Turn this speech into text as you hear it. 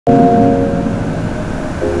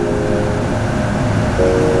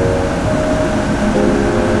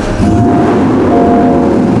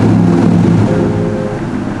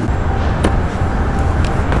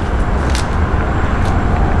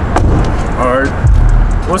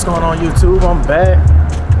What's going on, YouTube? I'm back.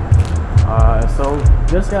 So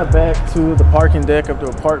just got back to the parking deck of the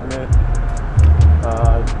apartment.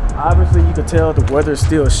 Obviously you can tell the weather's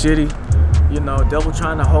still shitty. You know, devil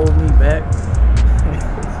trying to hold me back.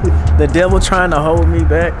 The devil trying to hold me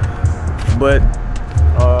back. But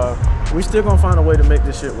we still gonna find a way to make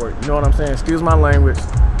this shit work. You know what I'm saying? Excuse my language.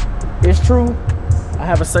 It's true. I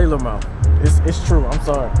have a sailor mouth. It's true. I'm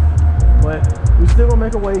sorry. But we still gonna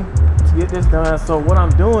make a way to get this done. So what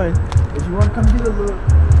I'm doing, if you want to come get a look,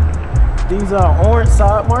 these orange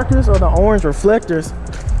side markers or the orange reflectors,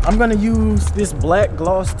 I'm gonna use this black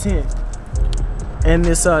gloss tint and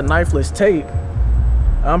this knifeless tape.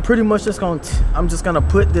 I'm pretty much just gonna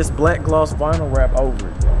put this black gloss vinyl wrap over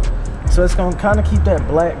it. So it's gonna kind of keep that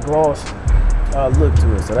black gloss look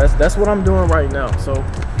to it. So that's what I'm doing right now. So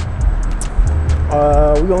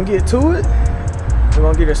we're gonna get to it. We're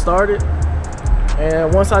gonna get it started.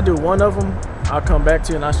 And once I do one of them, I'll come back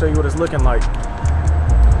to you and I'll show you what it's looking like.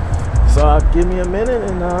 So give me a minute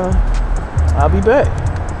and I'll be back.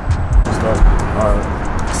 All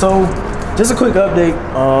right. So just a quick update.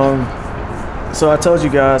 So I told you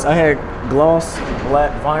guys I had gloss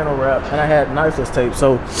black vinyl wrap and I had knifeless tape.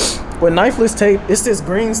 So with knifeless tape, it's this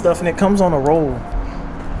green stuff and it comes on a roll.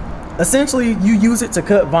 Essentially, you use it to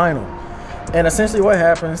cut vinyl. And essentially what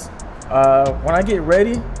happens, when I get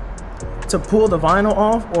ready to pull the vinyl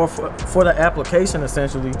off, or for the application,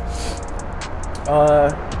 essentially,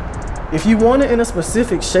 if you want it in a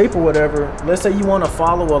specific shape or whatever, let's say you want to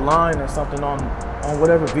follow a line or something on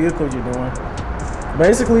whatever vehicle you're doing,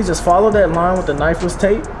 basically just follow that line with the knifeless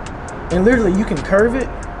tape, and literally you can curve it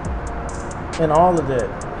and all of that.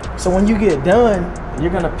 So when you get done,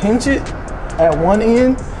 you're gonna pinch it at one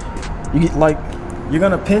end. You're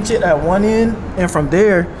gonna pinch it at one end, and from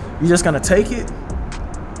there you're just gonna take it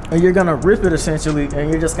and you're gonna rip it essentially, and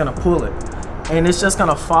you're just gonna pull it, and it's just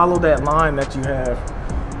gonna follow that line that you have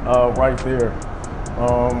right there.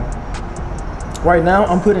 Right now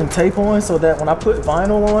I'm putting tape on so that when I put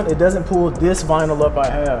vinyl on, it doesn't pull this vinyl up I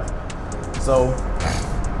have. So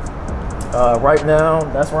right now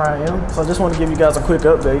that's where I am. So I just want to give you guys a quick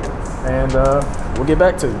update, and we'll get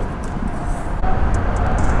back to you.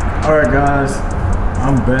 All right, guys,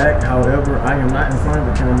 I'm back. However, I am not in front of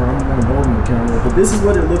the camera. I'm going to hold in the camera, but this is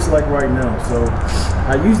what it looks like right now. So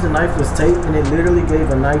I used the knifeless tape, and it literally gave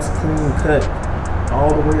a nice clean cut all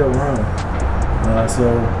the way around. So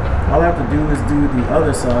all I have to do is do the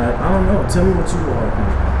other side. I don't know. Tell me what you all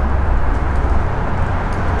think.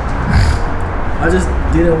 I just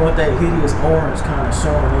didn't want that hideous orange kind of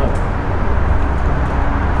showing up.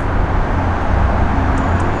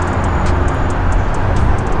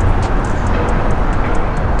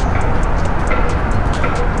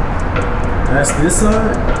 That's this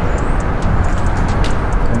side,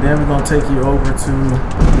 and then we're gonna take you over to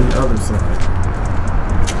the other side.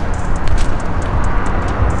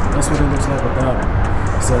 That's what it looks like without it.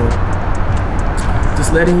 So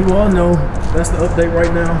just letting you all know, that's the update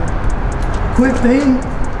right now. Quick thing,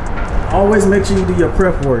 always make sure you do your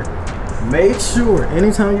prep work. Make sure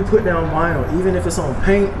anytime you put down vinyl, even if it's on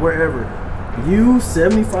paint, wherever, use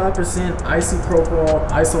 75%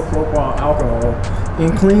 isopropyl alcohol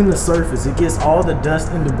and clean the surface. It gets all the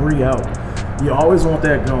dust and debris out. You always want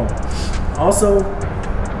that going. Also,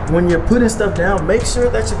 when you're putting stuff down, make sure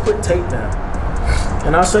that you put tape down.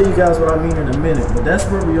 And I'll show you guys what I mean in a minute, but that's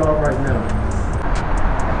where we are right now.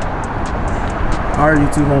 All right,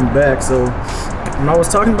 YouTube, I'm back. So when I was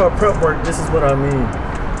talking about prep work, this is what I mean.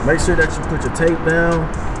 Make sure that you put your tape down.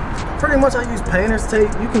 Pretty much I use painter's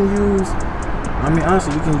tape. You can use, I mean,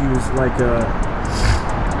 honestly, you can use like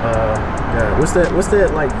what's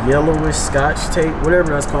that like yellowish Scotch tape, whatever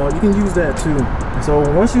that's called. You can use that too. So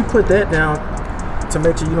once you put that down, to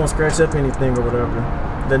make sure you don't scratch up anything or whatever,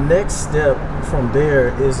 the next step from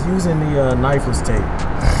there is using the knifeless tape.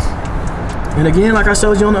 And again, like I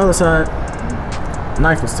showed you on the other side,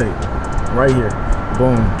 knifeless tape right here.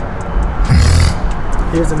 Boom.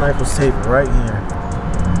 Here's the knifeless tape right here.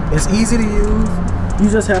 It's easy to use. You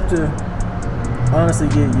just have to honestly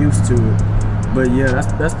get used to it. But yeah,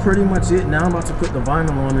 that's pretty much it. Now I'm about to put the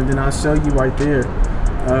vinyl on, and then I'll show you right there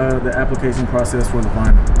the application process for the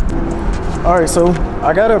vinyl. All right, so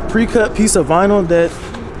I got a pre-cut piece of vinyl that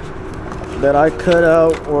I cut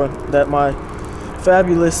out, or that my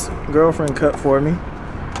fabulous girlfriend cut for me.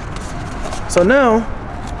 So now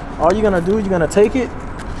all you're gonna do is you're gonna take it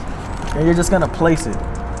and you're just gonna place it.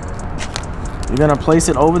 You're gonna place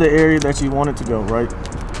it over the area that you want it to go, right?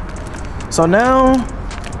 So now,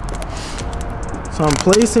 I'm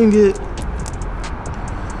placing it.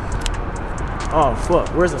 Oh fuck,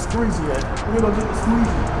 where's the squeegee at? Let me go get the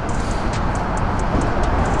squeegee.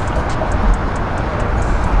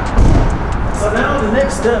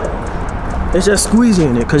 next step is just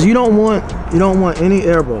squeezing it, because you don't want any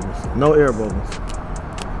air bubbles, no air bubbles.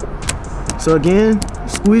 So again,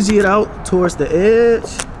 squeegee it out towards the edge,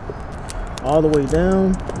 all the way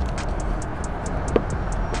down.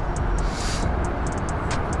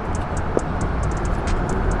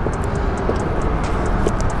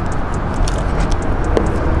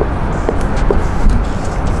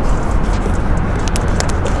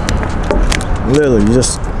 Literally, you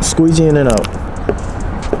just squeegeeing it out.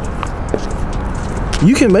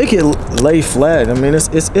 You can make it lay flat. I mean,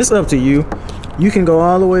 it's up to you. You can go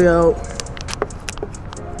all the way out.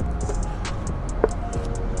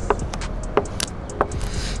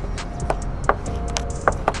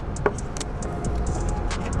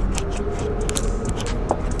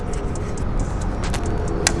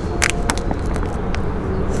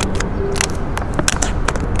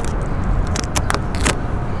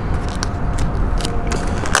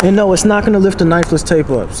 And no, it's not going to lift the knifeless tape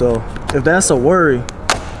up. So if that's a worry,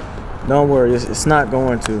 don't worry. It's not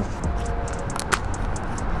going to.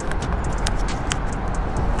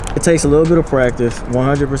 It takes a little bit of practice.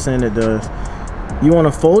 100% it does. You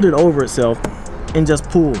want to fold it over itself and just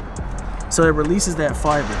pull, so it releases that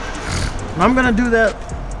fiber. And I'm going to do that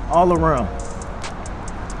all around.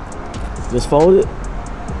 Just fold it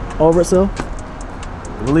over itself.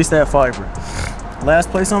 Release that fiber. Last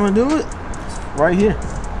place I'm going to do it, right here.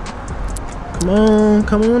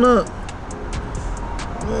 Come on up.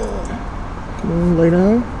 Come on, lay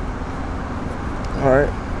down. All right.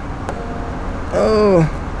 Oh.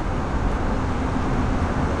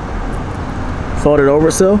 Fold it over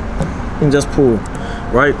itself and just pull,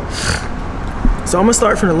 right? So I'm gonna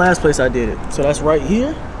start from the last place I did it. So that's right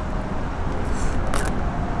here.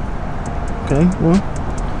 Okay, well.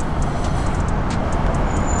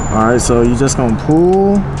 All right, so you're just gonna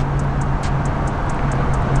pull.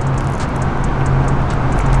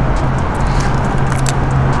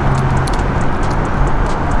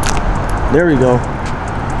 There we go.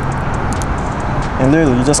 And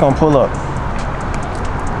literally, you're just gonna pull up,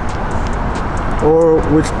 or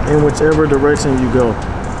in whichever direction you go.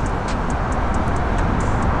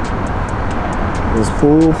 Just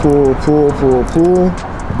pull, pull, pull, pull, pull,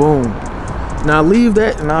 boom. Now leave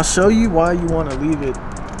that, and I'll show you why you want to leave it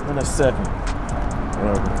in a second.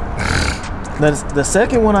 Now, the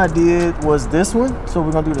second one I did was this one, so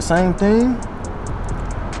we're gonna do the same thing.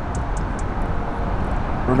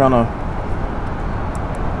 We're gonna.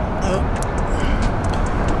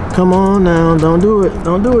 Come on now, don't do it.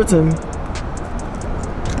 Don't do it to me.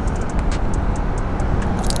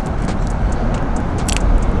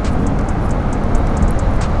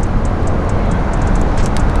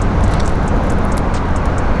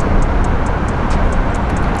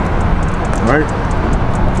 Right?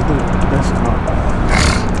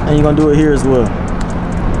 And you're gonna do it here as well.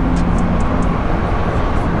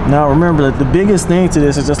 Now remember that the biggest thing to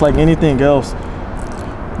this is just like anything else.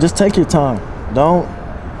 Just take your time.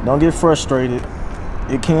 Don't get frustrated.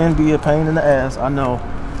 It can be a pain in the ass, I know,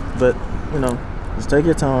 but you know, just take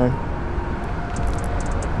your time.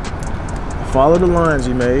 Follow the lines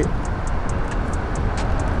you made.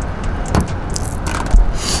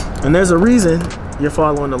 And there's a reason you're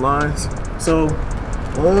following the lines. So,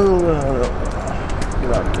 get out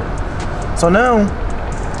of here. So now,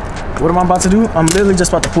 what am I about to do? I'm literally just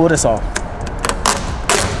about to pull this off.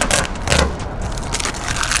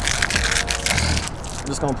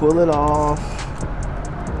 Just gonna pull it off.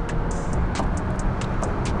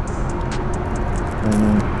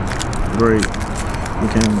 And great, you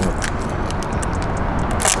came up.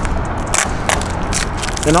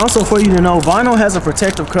 And also for you to know, vinyl has a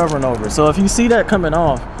protective covering over it. So if you see that coming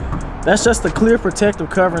off, that's just the clear protective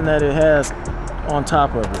covering that it has on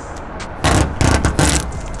top of it.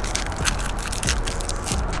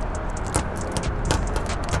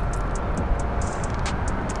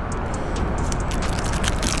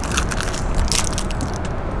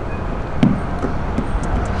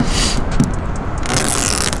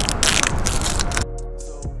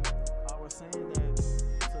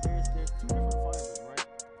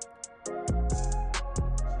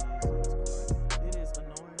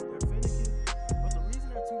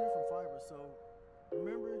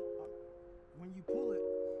 Remember,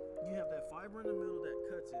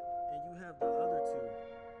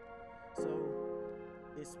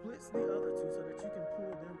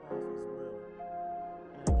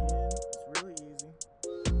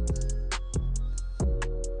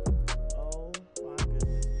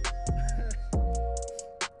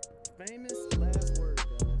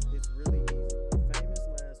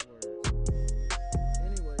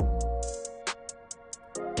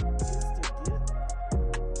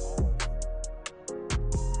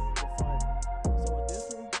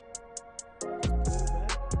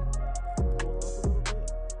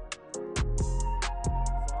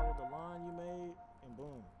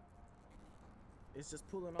 It's just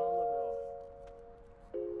pulling all of it off.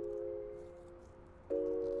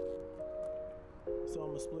 So I'm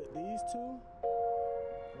gonna split these two.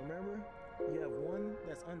 Remember, you have one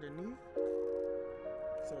that's underneath.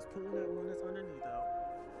 So it's pulling that one that's underneath out.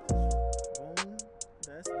 Boom,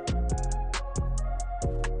 that's done.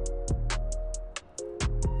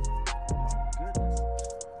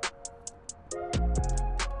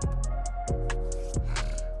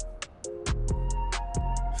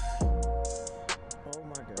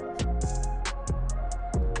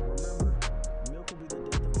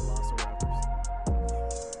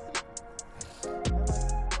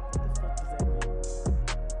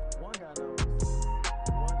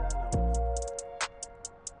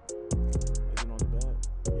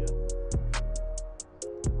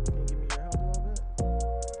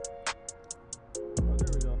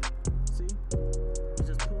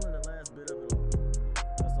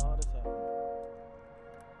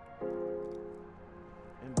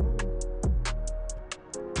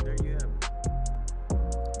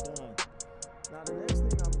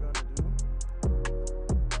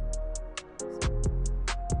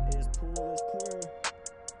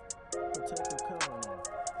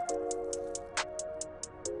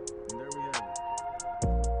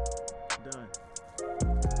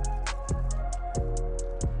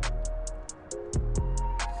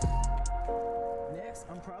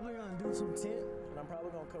 I'm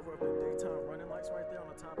probably gonna cover up the daytime running lights right there on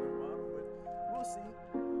the top and bottom, but we'll see.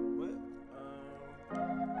 But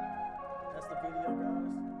that's the video,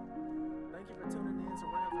 guys.